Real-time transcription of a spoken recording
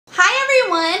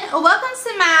everyone, welcome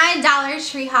to my Dollar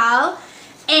Tree haul.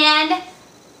 And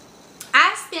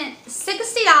I spent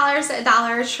 $60 at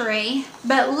Dollar Tree,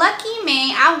 but lucky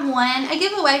me, I won a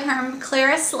giveaway from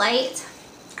Clara Slate.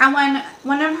 I won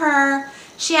one of her,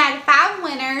 she had 5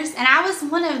 winners and I was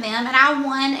one of them, and I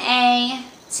won a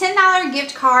 $10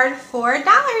 gift card for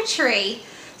Dollar Tree.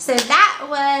 So that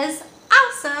was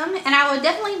awesome, and I will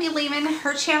definitely be leaving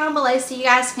her channel below so you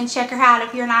guys can check her out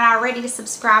if you're not already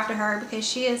subscribed to her, because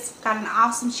she has got an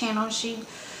awesome channel. She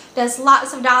does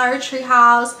lots of Dollar Tree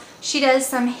hauls. She does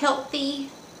some healthy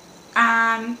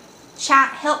health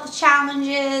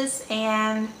challenges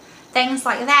and things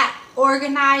like that.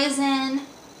 Organizing,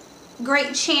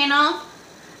 great channel.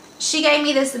 She gave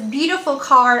me this beautiful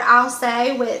card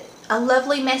also with a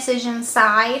lovely message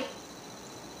inside.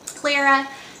 Clara,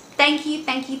 thank you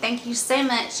so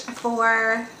much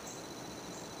for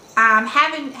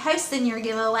hosting your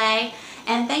giveaway,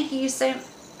 and thank you so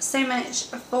much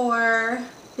for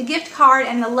the gift card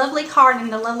and the lovely card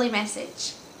and the lovely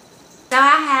message. So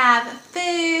I have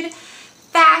food,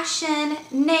 fashion,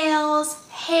 nails,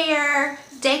 hair,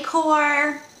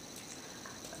 decor,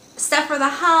 stuff for the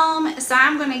home. So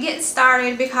I'm going to get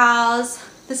started because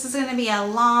this is going to be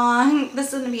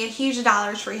a huge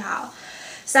Dollar Tree haul.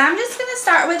 So I'm just going to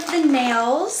start with the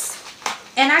nails,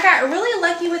 and I got really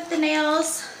lucky with the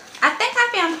nails. I think I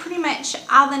found pretty much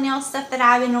all the nail stuff that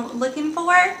I've been looking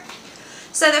for.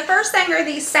 So the first thing are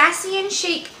these Sassy and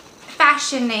Chic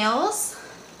fashion nails,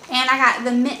 and I got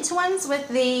the mint ones with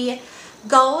the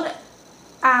gold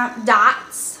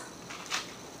dots,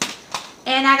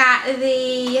 and I got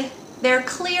they're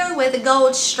clear with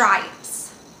gold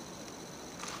stripes.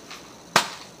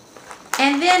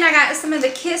 And then I got some of the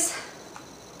Kiss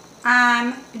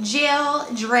gel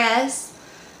dress,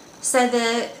 so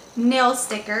the nail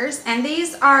stickers, and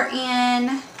these are in,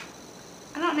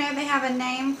 I don't know if they have a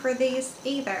name for these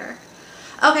either.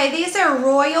 Okay, these are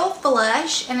Royal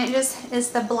Flush, and it just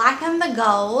is the black and the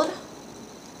gold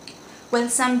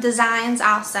with some designs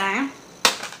also.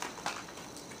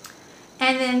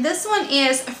 And then this one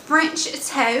is French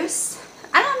Toast.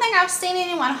 I don't think I've seen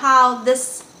anyone haul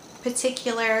this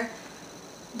particular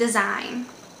design.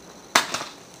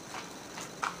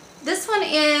 This one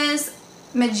is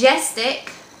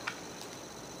Majestic.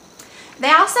 They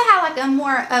also have like a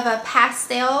more of a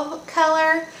pastel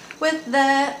color with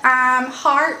the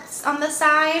hearts on the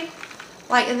side,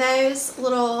 like those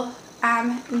little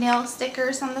nail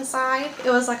stickers on the side.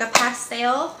 It was like a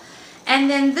pastel. And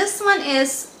then this one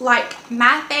is like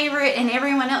my favorite and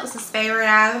everyone else's favorite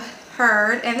I've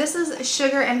heard, and this is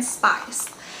Sugar and Spice,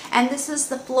 and this is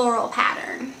the floral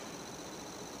pattern.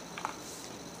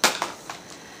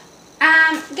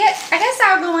 I guess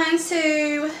I'll go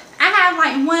into, I have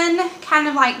like one kind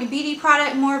of like beauty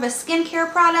product, more of a skincare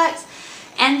product,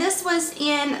 and this was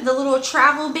in the little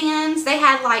travel bins. They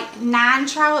had like 9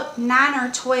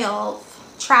 or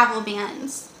 12 travel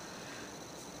bins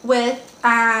with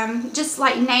just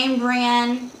like name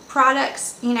brand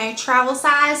products, you know, travel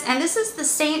size. And this is the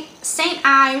St.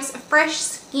 Ives Fresh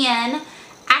Skin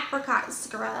Apricot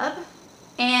Scrub,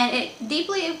 and it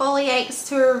deeply exfoliates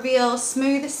to reveal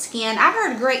smooth skin. I've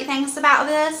heard great things about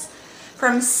this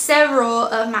from several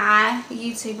of my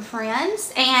YouTube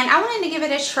friends, and I wanted to give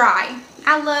it a try.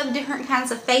 I love different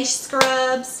kinds of face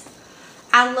scrubs.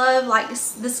 I love like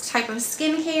this type of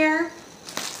skincare.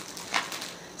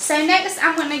 So next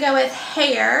I'm going to go with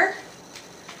hair.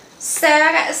 So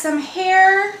I got some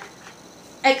hair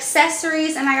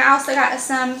accessories, and I also got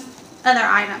some other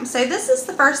items. So this is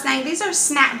the first thing. These are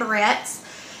snap barrettes,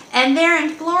 and they're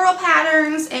in floral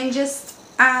patterns, and just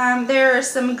there are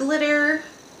some glitter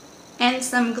and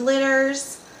some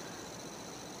glitters.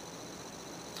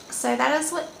 So that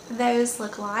is what those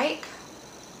look like.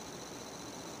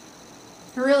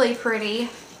 Really pretty.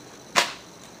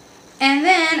 And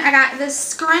then I got this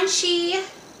scrunchy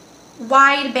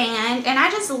wide band, and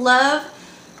I just love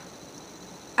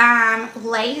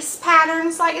lace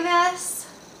patterns like this.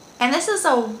 And this is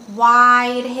a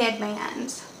wide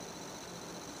headband.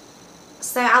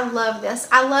 So I love this.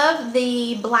 I love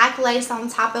the black lace on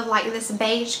top of like this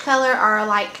beige color or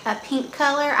like a pink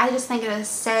color. I just think it is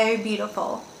so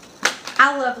beautiful.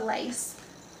 I love lace.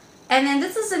 And then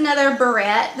this is another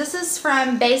barrette. This is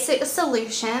from Basic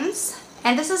Solutions.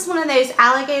 And this is one of those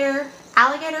alligator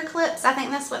clips. I think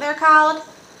that's what they're called.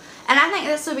 And I think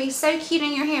this would be so cute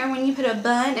in your hair when you put a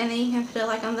bun, and then you can put it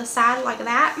like on the side like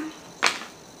that.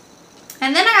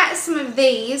 And then I got some of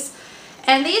these,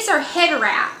 and these are head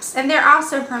wraps, and they're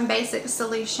also from Basic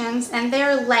Solutions, and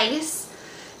they're lace.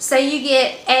 So you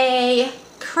get a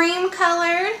cream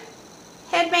colored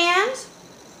headband,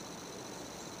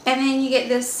 and then you get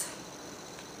this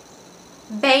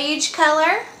beige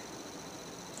color.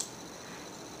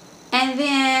 And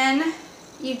then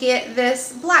you get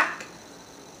this black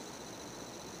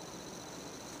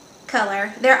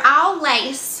color. They're all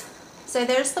lace. So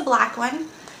there's the black one.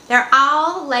 They're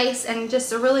all lace and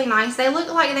just really nice. They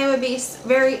look like they would be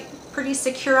pretty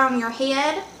secure on your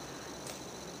head.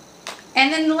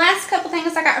 And then the last couple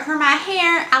things I got for my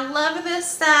hair. I love this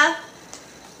stuff.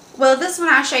 Well, this one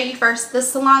I'll show you first. The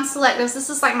Salon Selectives. This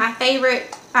is like my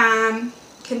favorite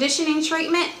conditioning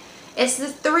treatment. It's the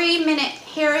 3-minute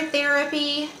hair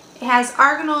therapy. It has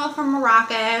argan oil from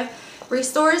Morocco.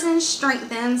 Restores and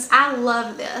strengthens. I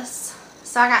love this.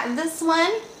 So I got this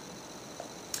one.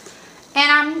 And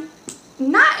I'm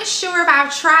not sure if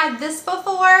I've tried this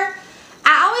before.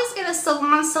 I always get a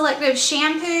Salon Selective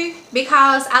shampoo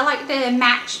because I like to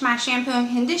match my shampoo and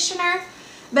conditioner.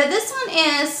 But this one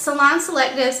is Salon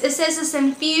Selectives. It says it's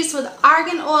infused with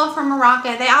argan oil from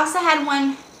Morocco. They also had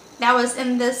one that was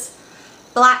in this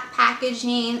black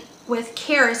packaging with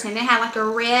keratin. It had like a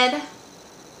red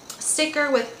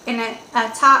sticker with in a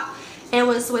top. It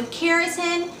was with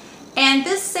keratin. And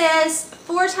this says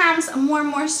 4 times more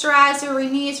moisturizer,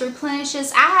 renews,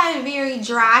 replenishes. I have very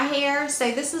dry hair,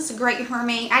 so this is great for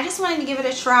me. I just wanted to give it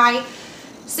a try,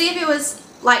 see if it was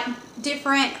like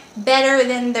different, better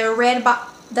than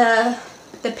the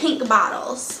the pink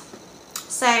bottles.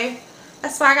 So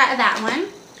that's why I got that one.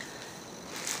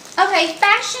 Okay,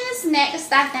 fashion is next,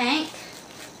 I think.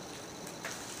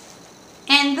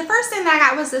 And the first thing that I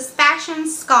got was this fashion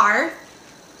scarf.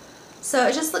 So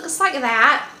it just looks like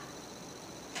that.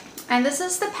 And this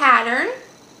is the pattern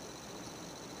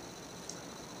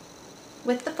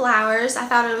with the flowers. I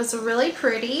thought it was really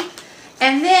pretty.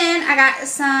 And then I got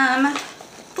some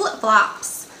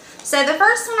flip-flops. So the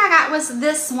first one I got was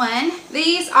this one.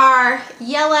 These are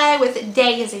yellow with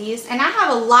daisies. And I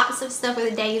have lots of stuff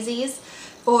with daisies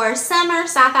for summer.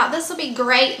 So I thought this would be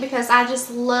great because I just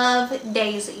love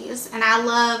daisies. And I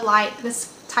love like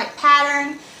this type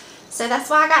pattern. So that's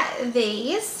why I got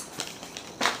these.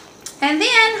 And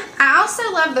then I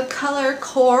also love the color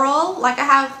coral. Like I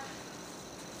have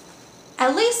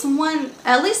at least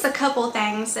a couple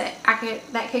things that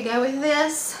could go with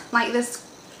this, like this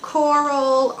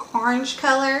coral orange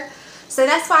color. So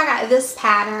that's why I got this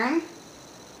pattern.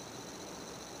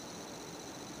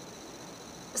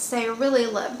 So I really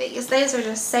love these. These are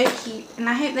just so cute, and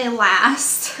I hope they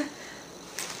last.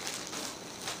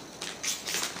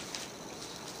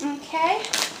 Okay,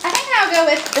 I think I'll go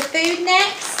with the food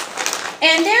next.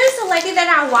 And there's a lady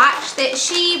that I watched that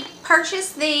she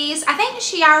purchased these. I think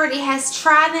she already has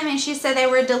tried them and she said they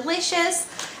were delicious.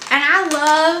 And I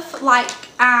love like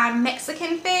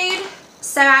Mexican food.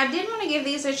 So I did want to give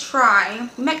these a try.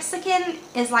 Mexican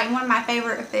is like one of my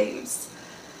favorite foods.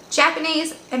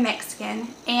 Japanese and Mexican.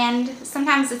 And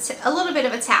sometimes it's a little bit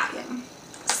of Italian.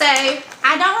 So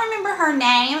I don't remember her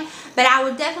name, but I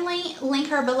will definitely link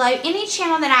her below. Any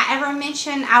channel that I ever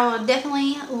mention, I will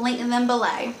definitely link them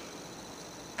below.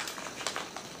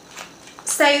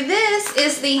 So this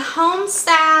is the home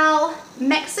style,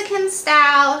 Mexican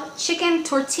style chicken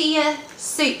tortilla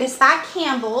soup. It's by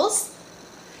Campbell's.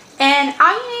 And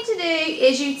all you need to do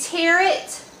is you tear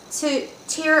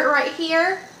it right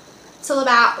here till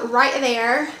about right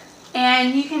there.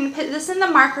 And you can put this in the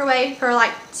microwave for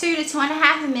like 2 to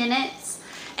 2.5 minutes.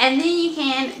 And then you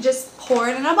can just pour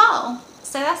it in a bowl.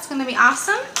 So that's going to be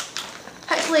awesome.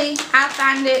 Hopefully I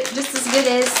find it just as good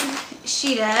as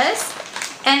she does.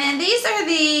 And then these are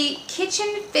the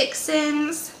Kitchen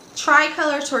Fixins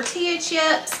tricolor tortilla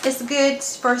chips. It's good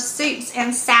for soups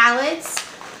and salads.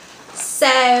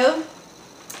 So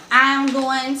I'm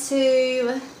going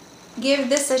to give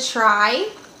this a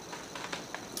try.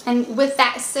 And with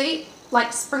that soup, like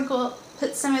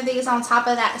put some of these on top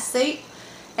of that soup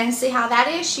and see how that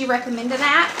is. She recommended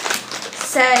that.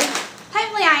 So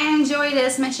hopefully I enjoyed it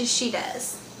as much as she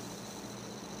does.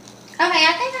 Okay,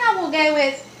 I think I will go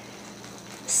with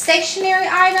stationery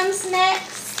items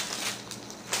next.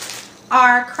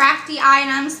 Are crafty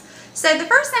items. So the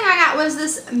first thing I got was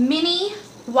this mini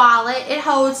wallet. It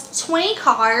holds 20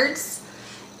 cards.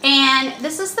 And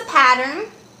this is the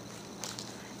pattern.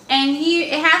 And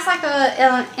it has like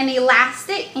an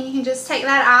elastic, and you can just take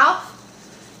that off.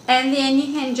 And then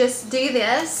you can just do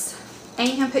this, and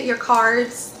you can put your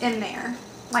cards in there,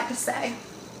 like so.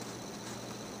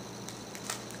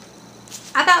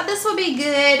 I thought this would be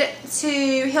good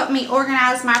to help me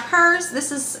organize my purse.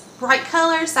 This is bright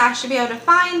color, so I should be able to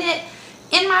find it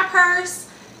in my purse.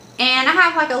 And I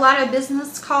have like a lot of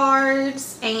business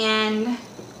cards, and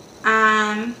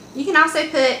you can also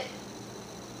put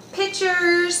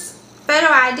pictures,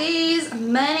 photo IDs,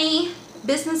 money,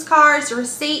 business cards,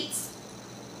 receipts,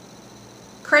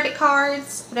 credit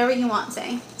cards, whatever you want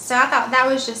to. So I thought that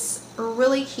was just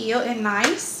really cute and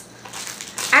nice.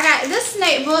 I got this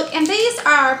notebook, and these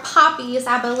are poppies,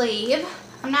 I believe.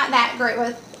 I'm not that great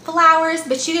with flowers,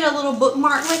 but you get a little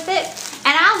bookmark with it.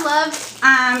 And I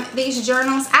love these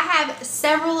journals. I have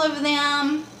several of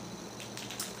them,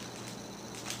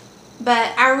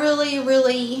 but I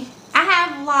I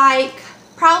have like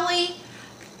probably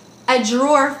a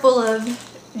drawer full of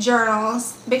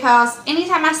journals, because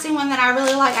anytime I see one that I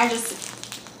really like, I just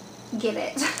get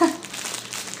it.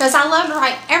 Because I love to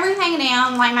write everything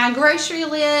down, like my grocery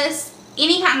list,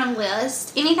 any kind of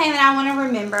list, anything that I want to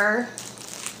remember,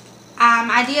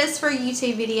 ideas for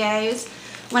YouTube videos.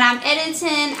 When I'm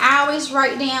editing, I always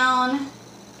write down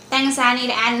things that I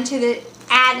need to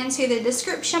add into the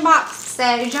description box.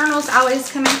 So journals always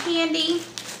come in handy.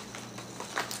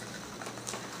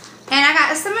 And I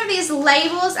got some of these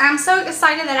labels. I'm so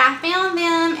excited that I found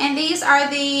them. And these are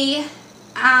the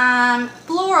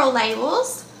floral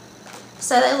labels.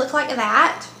 So they look like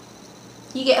that.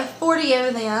 You get 40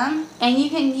 of them. And you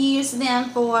can use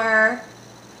them for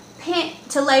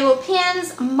to label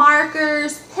pens,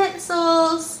 markers,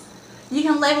 pencils. You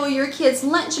can label your kids'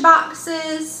 lunch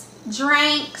boxes,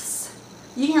 drinks.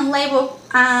 You can label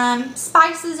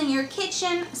spices in your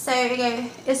kitchen. So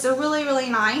it's a really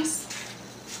nice.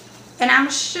 And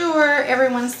I'm sure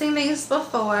everyone's seen these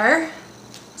before.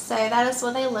 So that is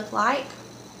what they look like.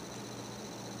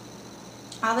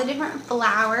 All the different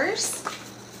flowers.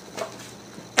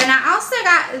 And I also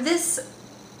got this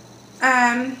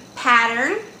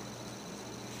pattern.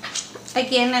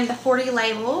 Again, in the 40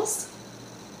 labels.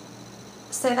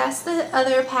 So that's the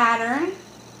other pattern.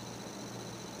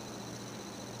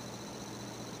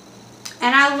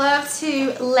 And I love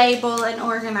to label and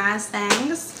organize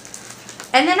things.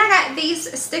 And then I got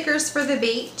these stickers for the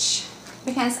beach,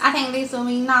 because I think these will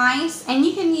be nice. And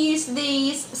you can use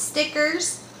these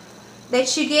stickers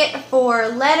that you get for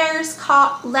letters,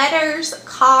 cards,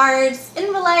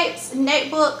 envelopes,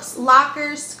 notebooks,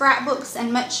 lockers, scrapbooks,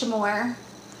 and much more.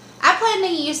 I plan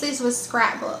to use these with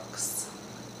scrapbooks,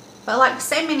 but like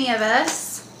so many of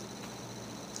us,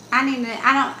 I need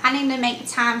to make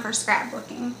time for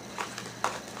scrapbooking.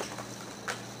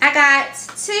 I got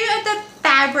 2 of the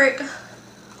fabric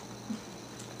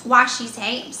washi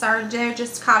tapes, or they're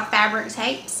just called fabric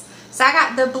tapes. So I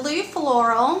got the blue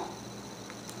floral,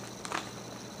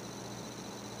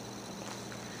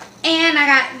 and I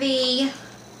got the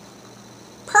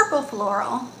purple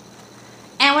floral.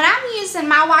 And what I'm using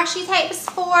my washi tapes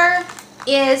for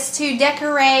is to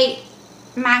decorate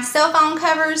my cell phone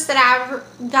covers that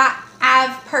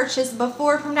I've purchased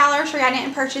before from Dollar Tree. I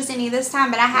didn't purchase any this time,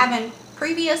 but I have in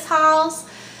previous hauls.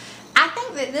 I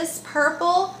think that this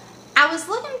purple, I was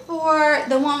looking for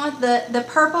the one with the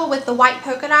purple with the white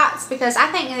polka dots, because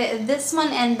I think that this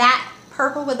one and that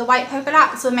purple with the white polka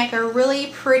dots would make a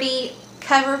really pretty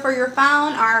cover for your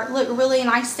phone, or look really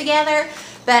nice together.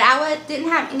 But I didn't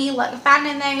have any luck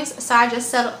finding those, so I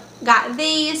just got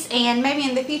these, and maybe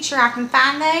in the future I can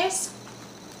find those.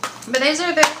 But those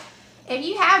are if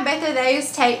you have both of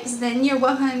those tapes, then you're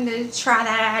welcome to try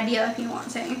that idea if you want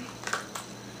to.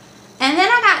 And then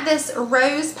I got this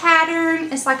rose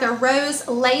pattern. It's like a rose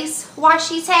lace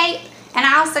washi tape. And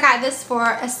I also got this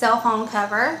for a cell phone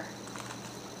cover.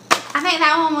 I think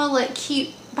that one will look cute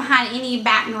behind any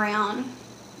background,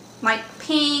 like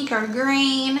pink or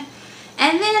green.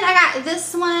 And then I got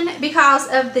this one because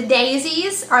of the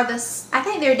daisies, I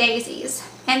think they're daisies.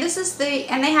 And this is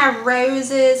and they have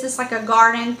roses. It's like a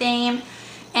garden theme.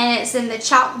 And it's in the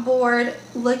chalkboard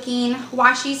looking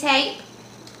washi tape.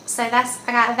 So I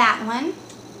got that one.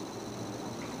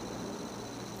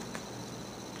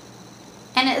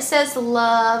 And it says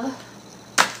love.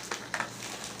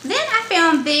 Then I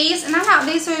found these, and I thought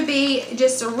these would be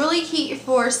just really cute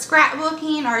for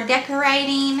scrapbooking or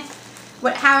decorating,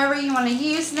 however you want to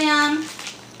use them.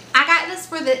 I got this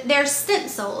for they're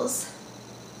stencils.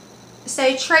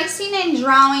 So tracing and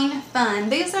drawing fun.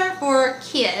 These are for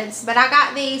kids, but I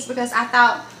got these because I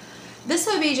thought this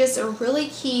would be just really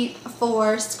cute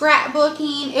for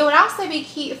scrapbooking. It would also be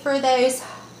cute for those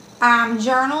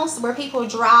journals where people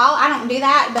draw. I don't do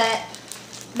that, but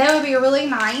that would be really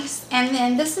nice. And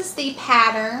then this is the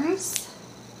patterns.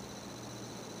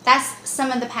 That's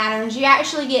some of the patterns. You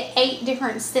actually get 8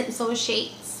 different stencil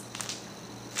sheets.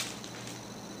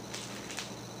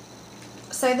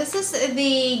 So this is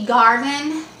the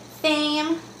garden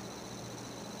theme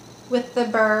with the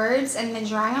birds, and the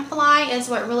dragonfly is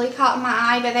what really caught my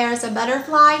eye, but there's a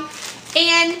butterfly.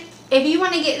 And if you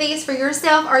want to get these for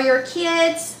yourself or your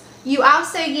kids, you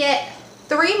also get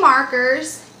 3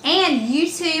 markers and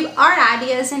YouTube art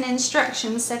ideas and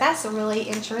instructions. So that's really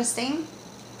interesting.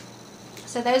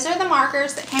 So those are the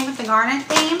markers that came with the garden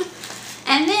theme.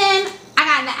 And then I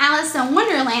got the Alice in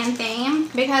Wonderland theme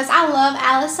because I love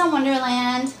Alice in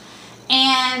Wonderland.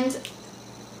 And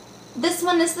this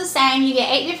one is the same. You get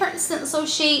 8 different stencil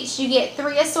sheets, you get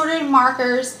 3 assorted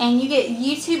markers, and you get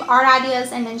YouTube art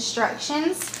ideas and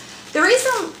instructions. The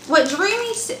reason, what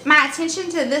drew my attention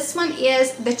to this one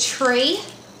is the tree.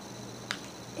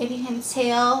 If you can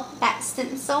tell, that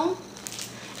stencil.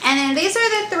 And then these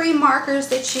are the 3 markers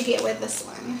that you get with this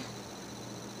one.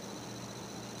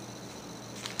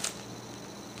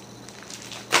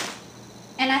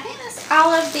 And I think that's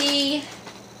all of the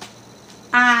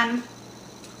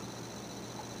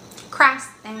crafts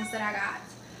things that I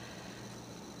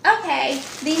got. Okay,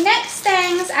 the next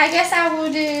things, I guess I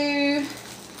will do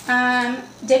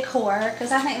decor,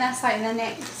 because I think that's like the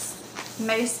next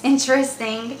most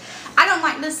interesting. I don't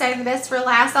like to save the best for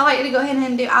last. I like to go ahead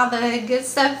and do all the good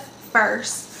stuff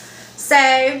first. So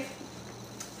I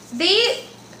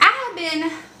have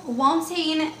been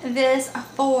wanting this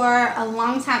for a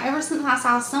long time, ever since I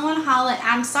saw someone haul it.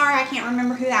 I'm sorry I can't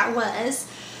remember who that was,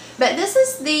 but this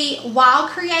is the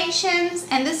Wild Creations,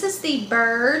 and this is the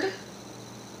bird.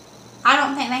 I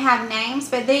don't think they have names,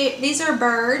 but these are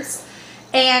birds,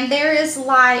 and there is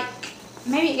like,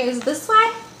 maybe it goes this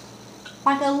way,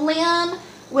 like a limb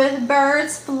with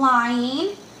birds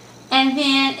flying, and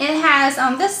then it has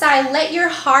on this side, let your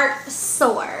heart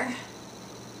soar.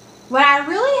 What I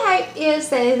really hope is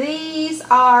that these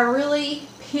are really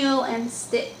peel and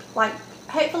stick. Like,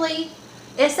 hopefully,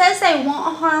 it says they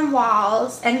won't harm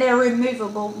walls and they're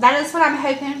removable. That is what I'm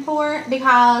hoping for,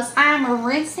 because I'm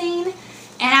renting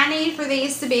and I need for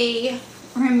these to be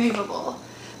removable.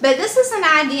 But this is an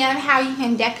idea of how you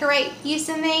can decorate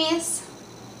using these.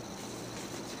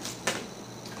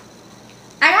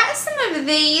 I got some of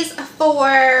these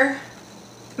for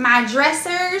my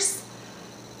dressers.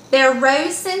 They're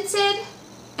rose scented,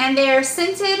 and they're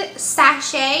scented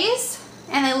sachets,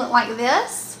 and they look like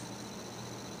this.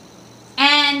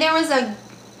 And there was a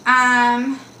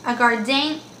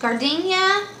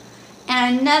gardenia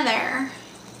and another,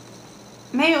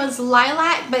 maybe it was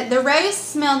lilac, but the rose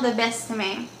smelled the best to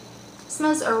me. It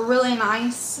smells really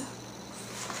nice.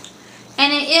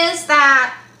 And it is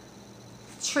that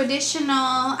traditional,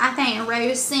 I think,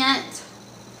 rose scent.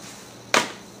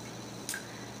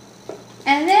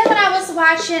 And then when I was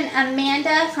watching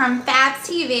Amanda from Fab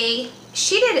TV,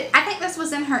 she did, I think this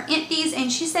was in her empties,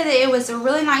 and she said that it was a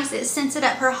really nice, it scented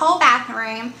up her whole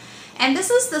bathroom. And this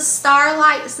is the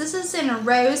Starlights. This is in a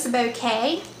rose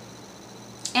bouquet.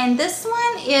 And this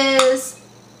one is,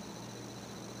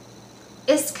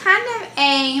 it's kind of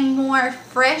a more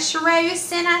fresh rose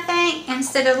scent, I think,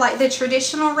 instead of like the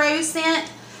traditional rose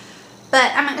scent.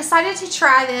 But I'm excited to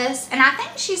try this. And I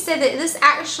think she said that this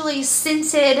actually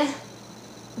scented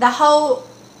the whole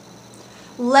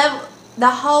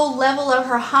level of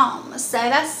her home. So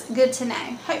that's good to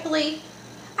know. Hopefully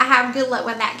I have good luck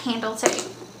with that candle too.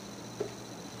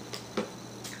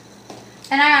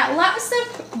 And I got lots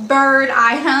of bird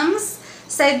items.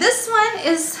 So this one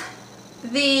is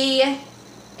it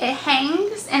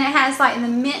hangs, and it has like the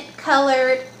mint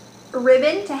colored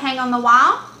ribbon to hang on the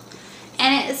wall.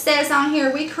 And it says on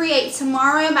here, we create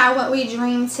tomorrow by what we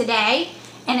dream today.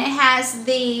 And it has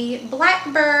the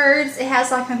blackbirds, it has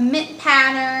like a mint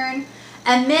pattern,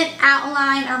 a mint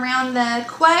outline around the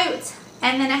quote,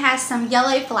 and then it has some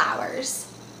yellow flowers.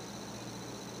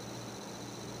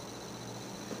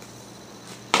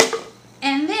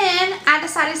 And then I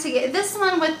decided to get this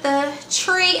one with the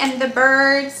tree and the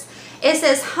birds. It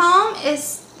says home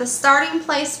is the starting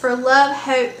place for love,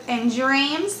 hope, and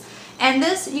dreams. And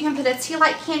this, you can put a tea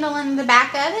light candle in the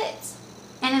back of it,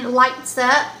 and it lights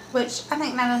up, which I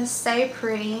think that is so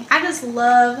pretty. I just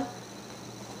love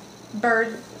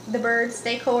the birds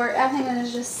decor. I think it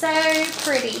is just so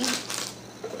pretty.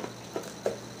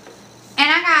 And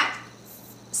I got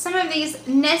some of these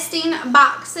nesting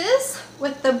boxes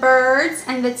with the birds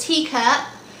and the teacup.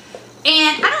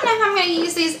 And I don't know if I'm going to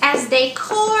use these as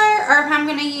decor or if I'm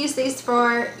going to use these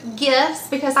for gifts,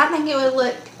 because I think it would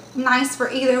look nice for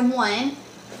either one.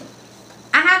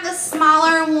 I have the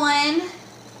smaller one,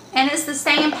 and it's the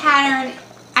same pattern.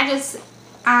 I just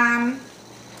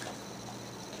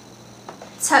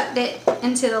tucked it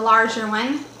into the larger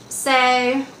one. So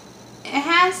it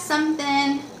has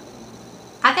something,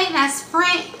 I think that's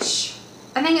French.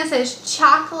 I think it says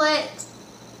chocolate.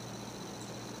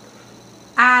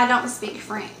 I don't speak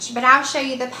French, but I'll show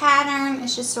you the pattern.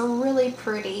 It's just really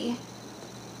pretty.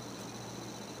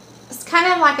 It's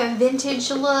kind of like a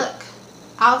vintage look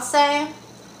also.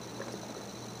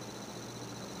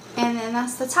 And then then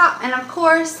that's the top. And of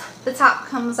course, the top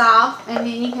comes off, and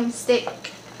then you can stick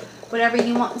whatever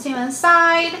you want to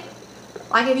inside.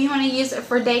 Like if you want to use it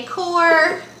for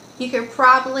decor, you could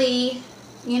probably,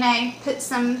 you know, put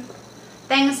some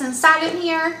things inside of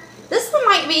here. This one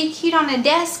might be cute on a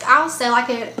desk also, like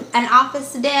an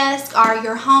office desk or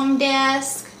your home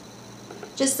desk.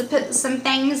 Just to put some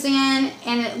things in,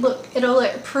 and it'll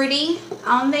look pretty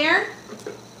on there.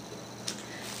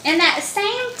 In that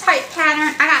same type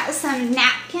pattern, I got some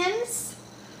napkins.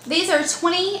 These are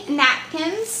 20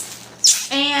 napkins,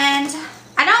 and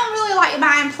I don't really like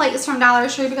buying plates from Dollar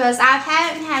Tree because I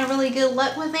haven't had really good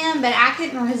luck with them, but I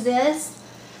couldn't resist.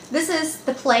 This is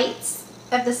the plates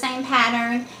of the same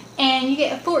pattern, and you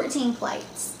get 14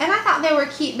 plates. And I thought they were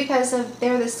cute because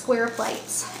they're the square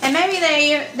plates. And maybe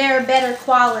they're better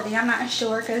quality, I'm not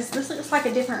sure, because this looks like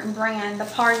a different brand, the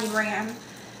Party brand.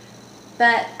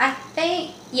 But I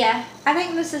think, yeah, I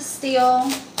think this is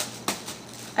still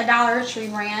a Dollar Tree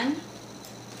brand.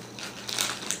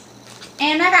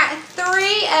 And I got 3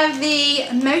 of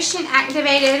the motion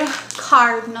activated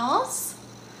cardinals.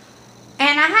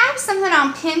 And I have something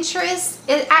on Pinterest.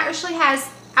 It actually has,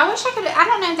 I wish I could, I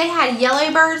don't know if they had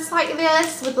yellow birds like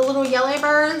this with the little yellow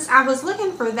birds. I was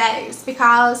looking for those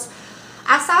because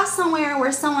I saw somewhere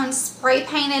where someone spray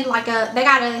painted like they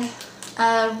got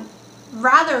a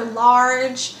rather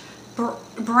large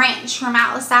branch from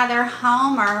outside their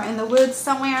home or in the woods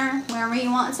somewhere, wherever you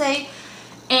want to.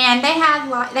 And they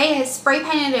had spray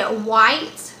painted it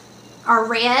white or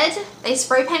red. They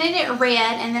spray painted it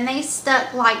red, and then they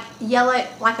stuck like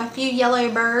a few yellow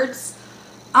birds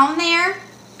on there.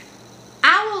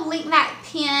 I will link that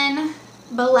pin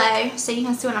below so you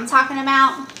can see what I'm talking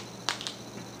about.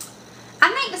 I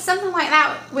think something like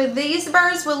that with these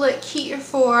birds will look cute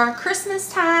for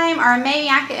Christmas time, or maybe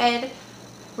I could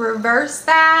reverse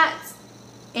that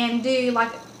and do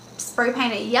like spray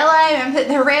paint it yellow and put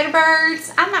the red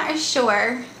birds. I'm not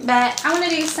sure, but I want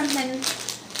to do something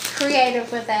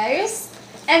creative with those.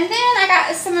 And then I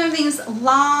got some of these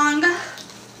long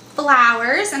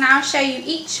flowers, and I'll show you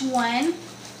each one.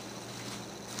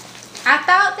 I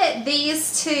thought that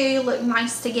these two look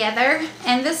nice together,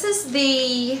 and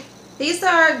these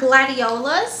are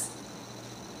gladiolas,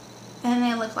 and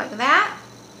they look like that.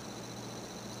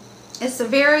 It's a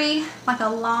very, like a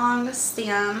long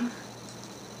stem,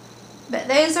 but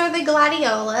those are the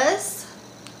gladiolas.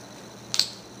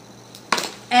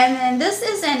 And then this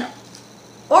is an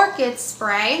orchid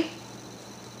spray,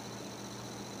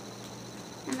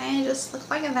 and they just look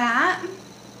like that.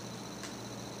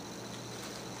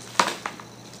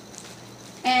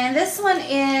 And this one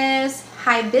is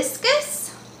hibiscus.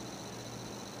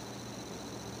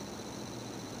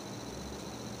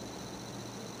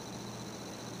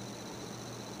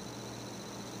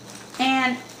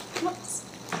 And whoops,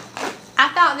 I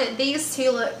thought that these two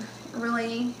look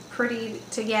really pretty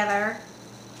together.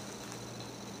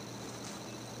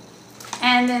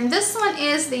 And then this one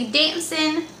is the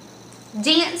dancing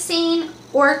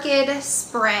orchid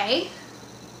spray.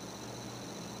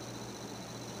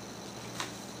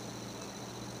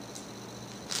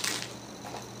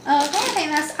 Okay, I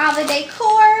think that's all the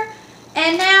decor.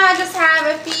 And now I just have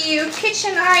a few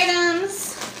kitchen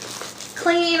items,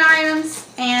 cleaning items,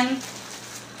 and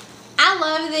I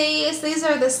love these. These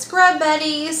are the Scrub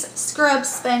Buddies scrub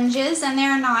sponges, and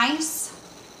they're nice.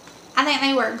 I think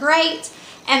they work great.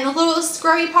 And the little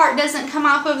scrubby part doesn't come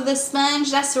off of the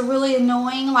sponge. That's really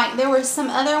annoying. Like there were some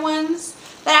other ones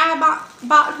that I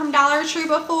bought from Dollar Tree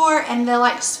before, and the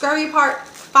like scrubby part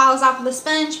falls off of the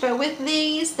sponge. But with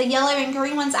these, the yellow and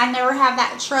green ones, I never have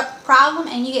that problem,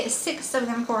 and you get 6 of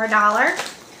them for $1.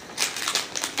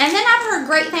 And then I've heard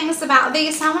great things about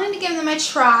these, so I wanted to give them a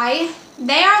try.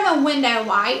 They are the window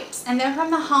wipes, and they're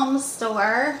from the home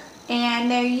store. And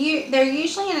they're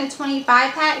usually in a 25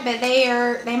 pack, but they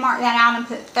mark that out and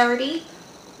put 30.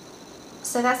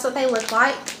 So that's what they look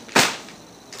like.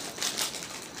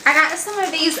 I got some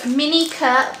of these mini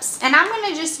cups, and I'm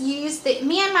going to just use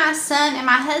me and my son and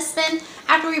my husband,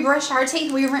 after we brush our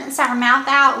teeth, we rinse our mouth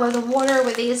out with the water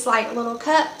with these like little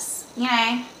cups. You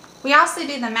know, we also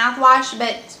do the mouthwash,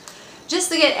 but just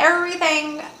to get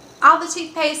everything, all the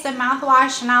toothpaste and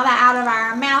mouthwash and all that out of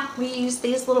our mouth, we use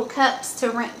these little cups to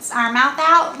rinse our mouth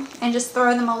out and just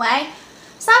throw them away.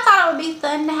 So I thought it would be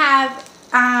fun to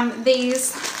have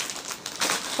these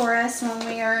for us when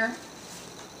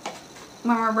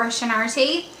we're brushing our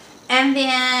teeth. And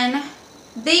then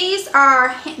these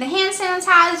are the hand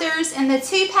sanitizers in the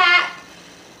 2-pack.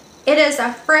 It is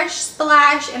a Fresh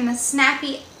Splash and the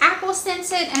Snappy Apple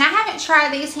Scented, and I haven't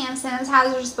tried these hand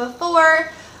sanitizers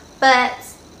before, but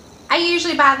I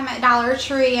usually buy them at Dollar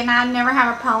Tree and I never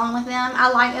have a problem with them. I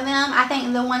like them. I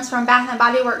think the ones from Bath &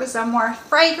 Body Works are more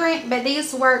fragrant, but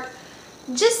these work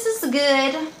just as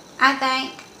good, I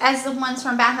think, as the ones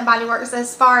from Bath & Body Works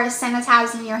as far as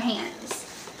sanitizing your hands.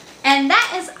 And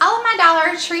that is all of my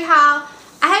Dollar Tree haul.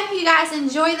 I hope you guys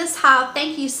enjoy this haul.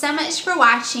 Thank you so much for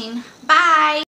watching. Bye!